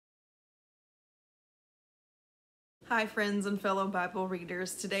Hi, friends and fellow Bible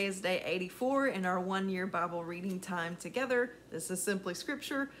readers. Today is day 84 in our one-year Bible reading time together. This is Simply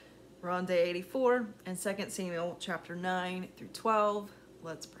Scripture. We're on day 84 and 2 Samuel chapter 9 through 12.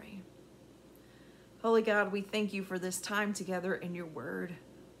 Let's pray. Holy God, we thank you for this time together in your word.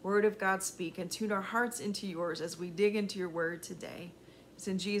 Word of God, speak and tune our hearts into yours as we dig into your word today. It's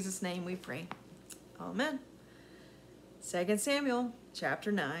in Jesus' name we pray. Amen. 2 Samuel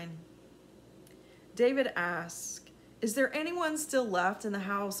chapter 9. David asked, "Is there anyone still left in the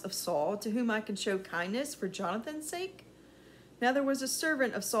house of Saul to whom I can show kindness for Jonathan's sake?" Now there was a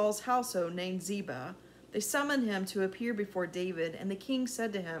servant of Saul's household named Ziba. They summoned him to appear before David, and the king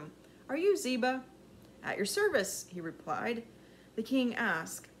said to him, "Are you Ziba?" "At your service," he replied. The king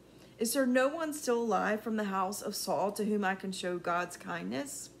asked, "Is there no one still alive from the house of Saul to whom I can show God's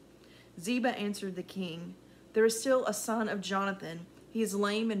kindness?" Ziba answered the king, "There is still a son of Jonathan. He is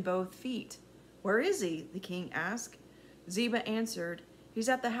lame in both feet." "Where is he?" the king asked. Ziba answered, "He's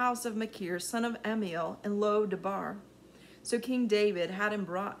at the house of Machir, son of Ammiel, in Lo-debar." So King David had him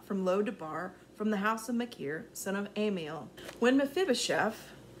brought from Lo-debar, from the house of Machir, son of Ammiel. When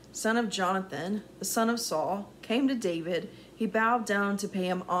Mephibosheth, son of Jonathan, the son of Saul, came to David, he bowed down to pay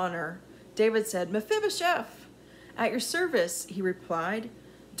him honor. David said, "Mephibosheth!" "At your service," he replied.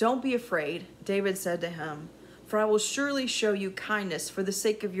 "Don't be afraid," David said to him, "for I will surely show you kindness for the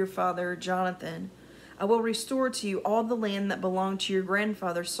sake of your father Jonathan. I will restore to you all the land that belonged to your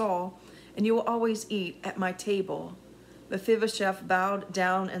grandfather Saul, and you will always eat at my table." Mephibosheth bowed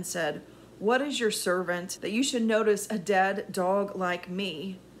down and said, "What is your servant, that you should notice a dead dog like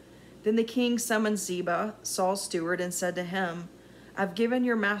me?" Then the king summoned Ziba, Saul's steward, and said to him, "I've given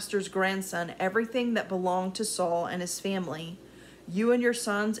your master's grandson everything that belonged to Saul and his family. You and your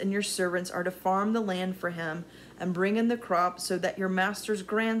sons and your servants are to farm the land for him and bring in the crop so that your master's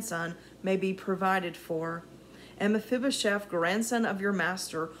grandson may be provided for. And Mephibosheth, grandson of your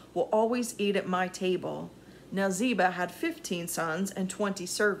master, will always eat at my table." Now Ziba had 15 sons and 20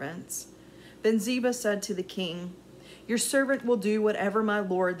 servants. Then Ziba said to the king, "Your servant will do whatever my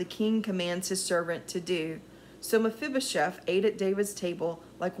lord the king commands his servant to do." So Mephibosheth ate at David's table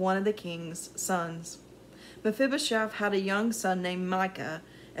like one of the king's sons. Mephibosheth had a young son named Micah,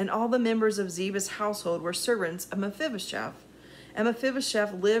 and all the members of Ziba's household were servants of Mephibosheth. And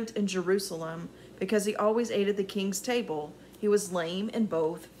Mephibosheth lived in Jerusalem, because he always ate at the king's table. He was lame in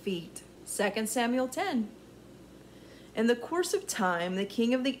both feet. 2 Samuel 10. In the course of time, the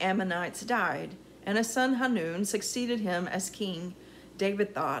king of the Ammonites died, and his son Hanun succeeded him as king.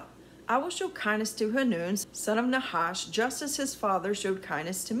 David thought, "I will show kindness to Hanun, son of Nahash, just as his father showed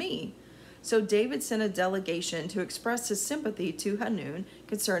kindness to me." So David sent a delegation to express his sympathy to Hanun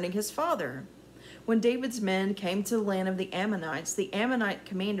concerning his father. When David's men came to the land of the Ammonite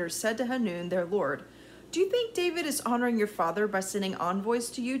commanders said to Hanun, their lord, "Do you think David is honoring your father by sending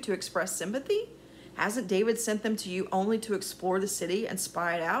envoys to you to express sympathy? Hasn't David sent them to you only to explore the city and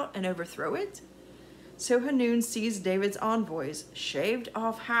spy it out and overthrow it?" So Hanun seized David's envoys, shaved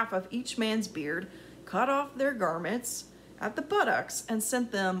off half of each man's beard, cut off their garments at the buttocks, and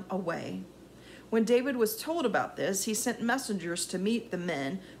sent them away. When David was told about this, he sent messengers to meet the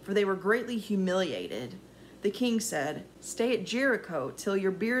men, for they were greatly humiliated. The king said, "Stay at Jericho till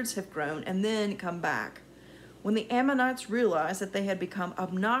your beards have grown, and then come back." When the Ammonites realized that they had become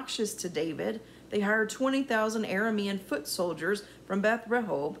obnoxious to David, they hired 20,000 Aramean foot soldiers from Beth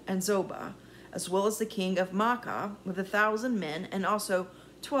Rehob and Zobah, as well as the king of Maacah with 1,000 men, and also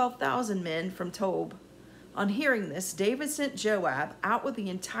 12,000 men from Tob. On hearing this, David sent Joab out with the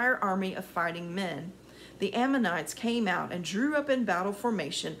entire army of fighting men. The Ammonites came out and drew up in battle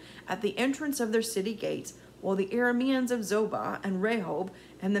formation at the entrance of their city gates, while the Arameans of Zobah and Rehob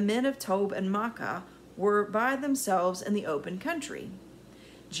and the men of Tob and Maacah were by themselves in the open country.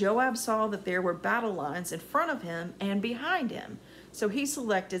 Joab saw that there were battle lines in front of him and behind him, so he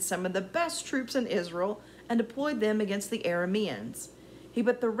selected some of the best troops in Israel and deployed them against the Arameans. He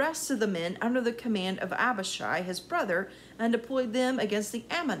put the rest of the men under the command of Abishai, his brother, and deployed them against the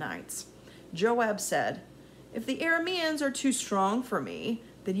Ammonites. Joab said, "If the Arameans are too strong for me,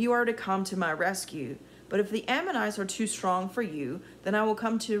 then you are to come to my rescue. But if the Ammonites are too strong for you, then I will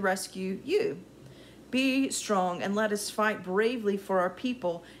come to rescue you. Be strong and let us fight bravely for our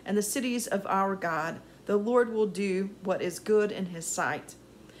people and the cities of our God. The Lord will do what is good in his sight."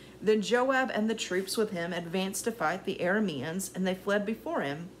 Then Joab and the troops with him advanced to fight the Arameans, and they fled before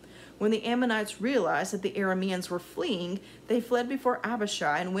him. When the Ammonites realized that the Arameans were fleeing, they fled before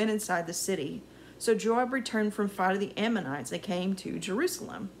Abishai and went inside the city. So Joab returned from fighting the Ammonites and came to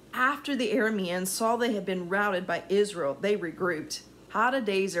Jerusalem. After the Arameans saw they had been routed by Israel, they regrouped.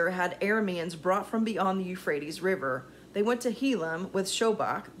 Hadadezer had Arameans brought from beyond the Euphrates River. They went to Helam with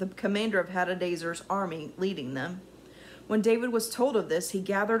Shobach, the commander of Hadadezer's army, leading them. When David was told of this, he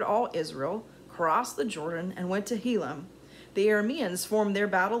gathered all Israel, crossed the Jordan, and went to Helam. The Arameans formed their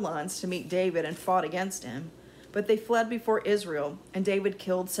battle lines to meet David and fought against him. But they fled before Israel, and David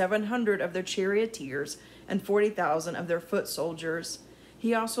killed 700 of their charioteers and 40,000 of their foot soldiers.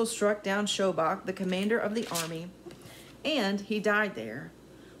 He also struck down Shobach, the commander of the army, and he died there.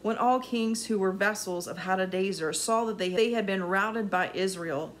 When all kings who were vassals of Hadadezer saw that they had been routed by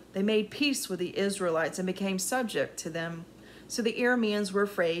Israel, they made peace with the Israelites and became subject to them. So the Arameans were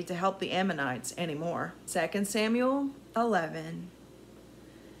afraid to help the Ammonites anymore. 2 Samuel 11.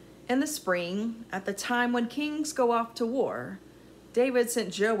 In the spring, at the time when kings go off to war, David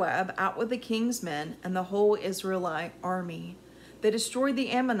sent Joab out with the king's men and the whole Israelite army. They destroyed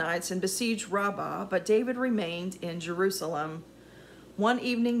the Ammonites and besieged Rabbah, but David remained in Jerusalem. One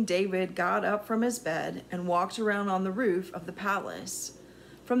evening, David got up from his bed and walked around on the roof of the palace.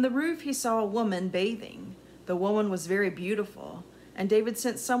 From the roof, he saw a woman bathing. The woman was very beautiful, and David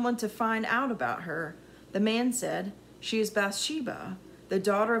sent someone to find out about her. The man said, "She is Bathsheba, the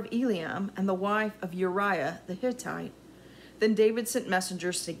daughter of Eliam and the wife of Uriah the Hittite." Then David sent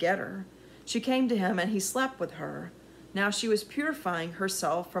messengers to get her. She came to him, and he slept with her. Now she was purifying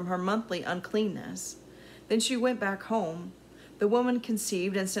herself from her monthly uncleanness. Then she went back home. The woman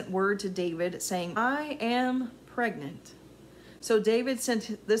conceived and sent word to David, saying, "I am pregnant." So David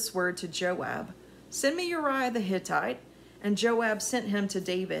sent this word to Joab, "Send me Uriah the Hittite." And Joab sent him to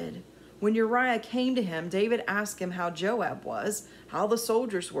David. When Uriah came to him, David asked him how Joab was, how the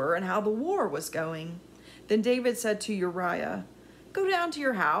soldiers were, and how the war was going. Then David said to Uriah, "Go down to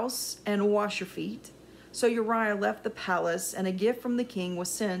your house and wash your feet." So Uriah left the palace, and a gift from the king was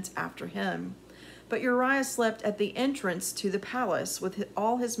sent after him. But Uriah slept at the entrance to the palace with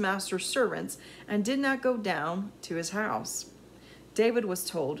all his master's servants and did not go down to his house. David was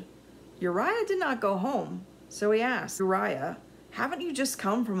told, "Uriah did not go home." So he asked Uriah, "Haven't you just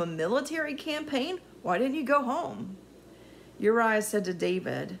come from a military campaign? Why didn't you go home?" Uriah said to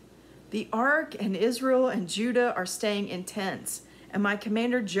David, "The ark and Israel and Judah are staying in tents, and my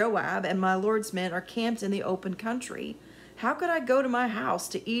commander Joab and my lord's men are camped in the open country. How could I go to my house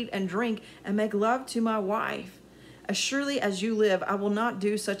to eat and drink and make love to my wife? As surely as you live, I will not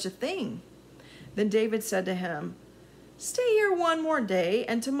do such a thing." Then David said to him, "Stay here one more day,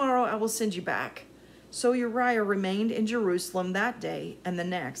 and tomorrow I will send you back." So Uriah remained in Jerusalem that day and the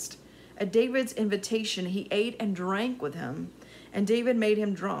next. At David's invitation, he ate and drank with him, and David made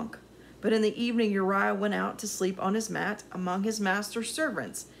him drunk. But in the evening, Uriah went out to sleep on his mat among his master's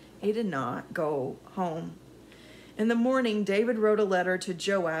servants. He did not go home. In the morning, David wrote a letter to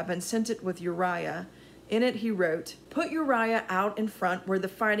Joab and sent it with Uriah. In it he wrote, "Put Uriah out in front where the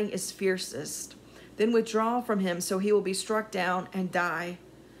fighting is fiercest. Then withdraw from him so he will be struck down and die."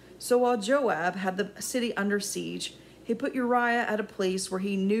 So while Joab had the city under siege, he put Uriah at a place where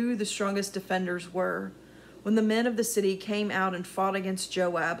he knew the strongest defenders were. When the men of the city came out and fought against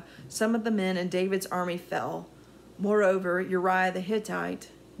Joab, some of the men in David's army fell. Moreover, Uriah the Hittite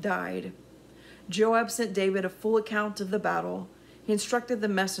died. Joab sent David a full account of the battle. He instructed the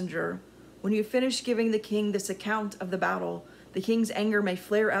messenger, "When you finish giving the king this account of the battle, the king's anger may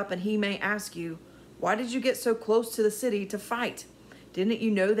flare up and he may ask you, 'Why did you get so close to the city to fight? Didn't you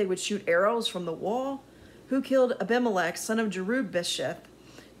know they would shoot arrows from the wall? Who killed Abimelech, son of Jerubbaal?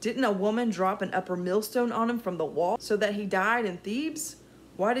 Didn't a woman drop an upper millstone on him from the wall so that he died in Thebes?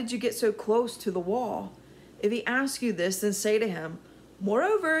 Why did you get so close to the wall?' If he asks you this, then say to him,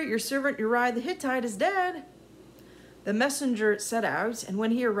 'Moreover, your servant Uriah the Hittite is dead.'" The messenger set out, and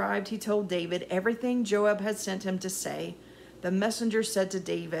when he arrived, he told David everything Joab had sent him to say. The messenger said to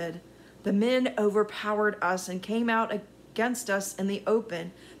David, "The men overpowered us and came out against us in the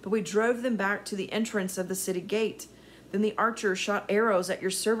open, but we drove them back to the entrance of the city gate. Then the archers shot arrows at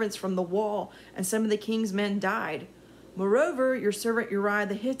your servants from the wall, and some of the king's men died. Moreover, your servant Uriah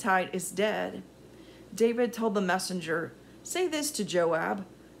the Hittite is dead." David told the messenger, "Say this to Joab,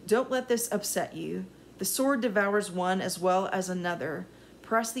 'Don't let this upset you. The sword devours one as well as another.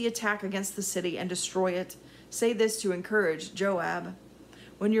 Press the attack against the city and destroy it.' Say this to encourage Joab."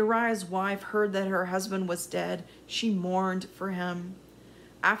 When Uriah's wife heard that her husband was dead, she mourned for him.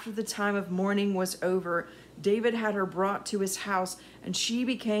 After the time of mourning was over, David had her brought to his house, and she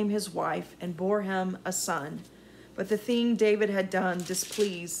became his wife and bore him a son. But the thing David had done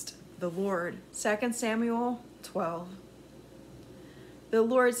displeased the Lord. 2 Samuel 12. The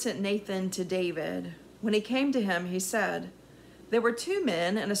Lord sent Nathan to David. When he came to him, he said, "There were two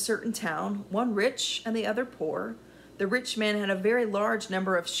men in a certain town, one rich and the other poor. The rich man had a very large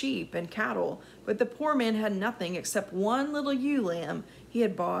number of sheep and cattle, but the poor man had nothing except one little ewe lamb he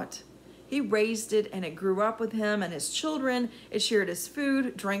had bought. He raised it, and it grew up with him and his children. It shared his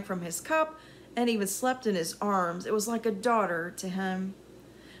food, drank from his cup, and even slept in his arms. It was like a daughter to him.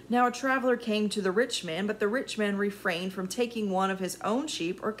 Now a traveler came to the rich man, but the rich man refrained from taking one of his own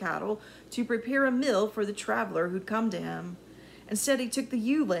sheep or cattle to prepare a meal for the traveler who'd come to him. Instead, he took the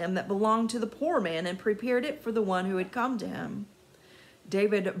ewe lamb that belonged to the poor man and prepared it for the one who had come to him.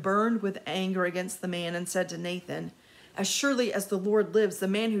 David burned with anger against the man and said to Nathan, "As surely as the Lord lives, the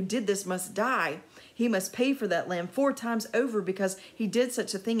man who did this must die. He must pay for that lamb 4 times over because he did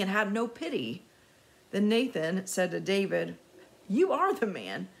such a thing and had no pity." Then Nathan said to David, "You are the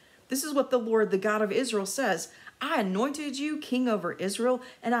man. This is what the Lord, the God of Israel, says. I anointed you king over Israel,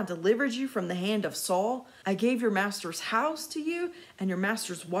 and I delivered you from the hand of Saul. I gave your master's house to you and your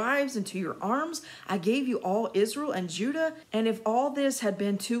master's wives into your arms. I gave you all Israel and Judah, and if all this had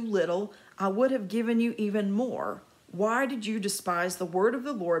been too little, I would have given you even more. Why did you despise the word of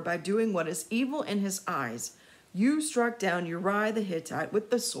the Lord by doing what is evil in his eyes? You struck down Uriah the Hittite with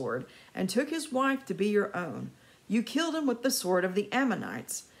the sword and took his wife to be your own. You killed him with the sword of the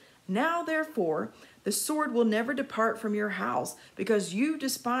Ammonites. Now, therefore, the sword will never depart from your house, because you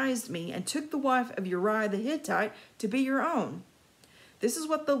despised me and took the wife of Uriah the Hittite to be your own. This is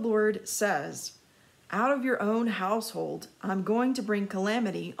what the Lord says. Out of your own household, I'm going to bring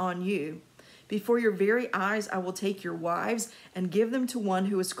calamity on you. Before your very eyes, I will take your wives and give them to one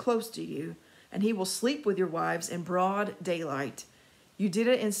who is close to you, and he will sleep with your wives in broad daylight. You did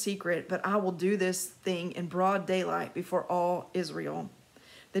it in secret, but I will do this thing in broad daylight before all Israel."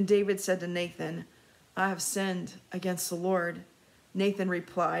 Then David said to Nathan, "I have sinned against the Lord." Nathan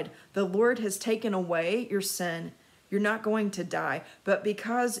replied, "The Lord has taken away your sin. You're not going to die, but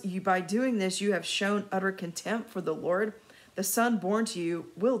because by doing this you have shown utter contempt for the Lord, the son born to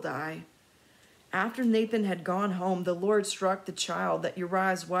you will die." After Nathan had gone home, the Lord struck the child that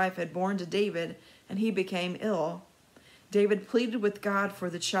Uriah's wife had borne to David, and he became ill. David pleaded with God for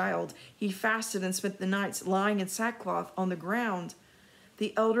the child. He fasted and spent the nights lying in sackcloth on the ground.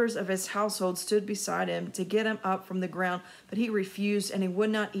 The elders of his household stood beside him to get him up from the ground, but he refused, and he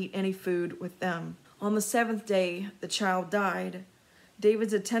would not eat any food with them. On the 7th day, the child died.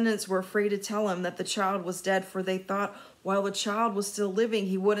 David's attendants were afraid to tell him that the child was dead, for they thought while the child was still living,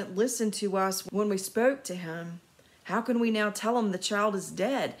 he wouldn't listen to us when we spoke to him. How can we now tell him the child is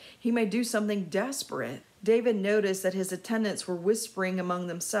dead? He may do something desperate. David noticed that his attendants were whispering among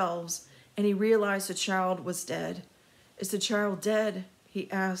themselves, and he realized the child was dead. "Is the child dead?" he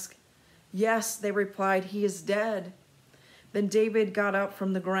asked. "Yes," they replied, "he is dead." Then David got up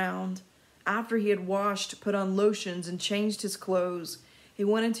from the ground. After he had washed, put on lotions, and changed his clothes, he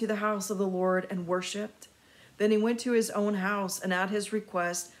went into the house of the Lord and worshipped. Then he went to his own house, and at his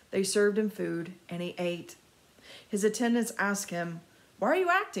request they served him food, and he ate. His attendants asked him, "Why are you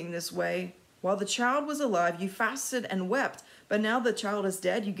acting this way? While the child was alive, you fasted and wept, but now the child is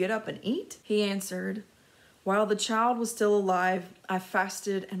dead, you get up and eat?" He answered, "While the child was still alive, I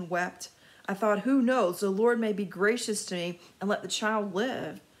fasted and wept. I thought, who knows, the Lord may be gracious to me and let the child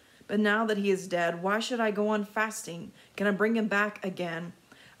live. But now that he is dead, why should I go on fasting? Can I bring him back again?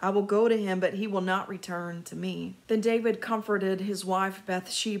 I will go to him, but he will not return to me." Then David comforted his wife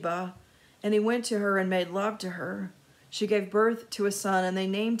Bathsheba, and he went to her and made love to her. She gave birth to a son, and they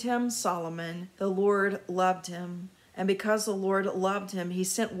named him Solomon. The Lord loved him. And because the Lord loved him, he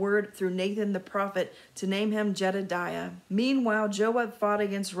sent word through Nathan the prophet to name him Jedediah. Meanwhile, Joab fought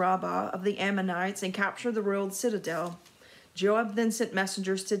against Rabbah of the Ammonites and captured the royal citadel. Joab then sent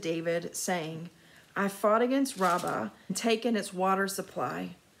messengers to David, saying, "I fought against Rabbah and taken its water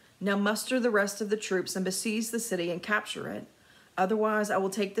supply. Now muster the rest of the troops and besiege the city and capture it. Otherwise I will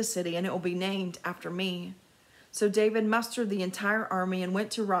take the city, and it will be named after me." So David mustered the entire army and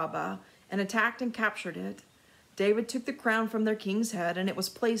went to Rabbah and attacked and captured it. David took the crown from their king's head, and it was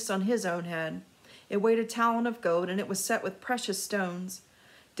placed on his own head. It weighed a talent of gold, and it was set with precious stones.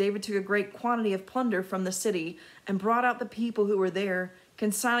 David took a great quantity of plunder from the city and brought out the people who were there,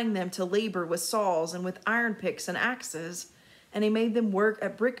 consigning them to labor with saws and with iron picks and axes, and he made them work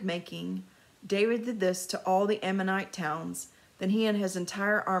at brick making. David did this to all the Ammonite towns. Then he and his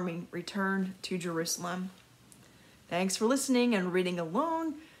entire army returned to Jerusalem. Thanks for listening and reading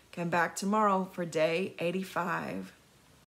along. Come back tomorrow for day 85.